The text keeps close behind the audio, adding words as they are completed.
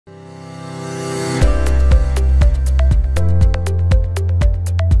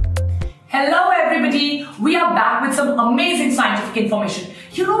scientific information.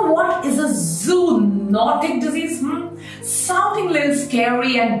 You know what is a zoonotic disease? Sounding a little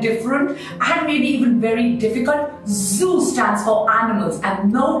scary and different and maybe even very difficult. Zoo stands for animals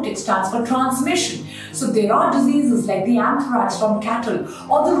and notic stands for transmission. So there are diseases like the anthrax from cattle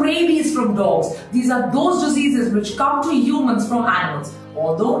or the rabies from dogs. These are those diseases which come to humans from animals.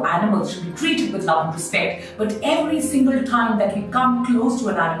 Although animals should be treated with love and respect, but every single time that we come close to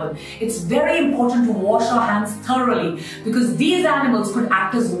an animal, it's very important to wash our hands thoroughly, because these animals could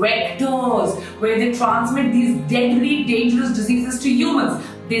act as vectors where they transmit these deadly, dangerous diseases to humans.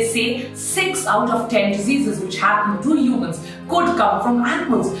 They say 6 out of 10 diseases which happen to humans could come from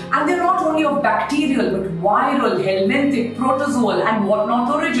animals, and they're not only of bacterial but viral, helminthic, protozoal and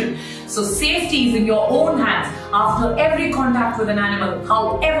whatnot origin. So safety is in your own hands after every contact with an animal,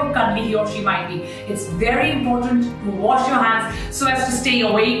 however cuddly he or she might be. It's very important to wash your hands so as to stay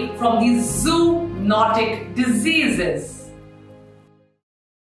away from these zoonotic diseases.